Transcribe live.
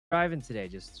driving today.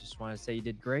 Just want to say you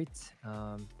did great.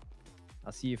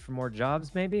 I'll see you for more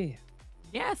jobs, maybe.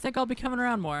 Yeah, I think I'll be coming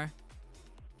around more.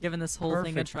 Giving this whole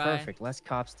thing a try. Perfect. Less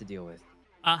cops to deal with.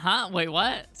 Wait,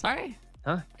 what? Sorry.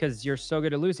 Huh? Because you're so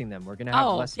good at losing them. We're gonna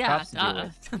have less cops to deal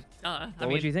with. What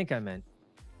would you think I meant?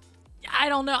 I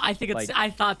don't know. I think it's. I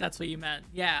thought that's what you meant.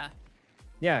 Yeah.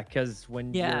 Yeah, because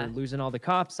when you're losing all the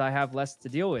cops, I have less to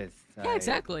deal with. Yeah,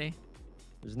 exactly.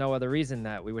 There's no other reason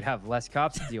that we would have less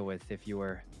cops to deal with if you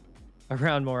were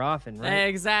around more often, right?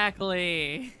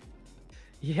 Exactly.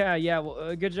 Yeah.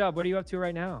 Well, good job. What are you up to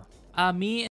right now? Me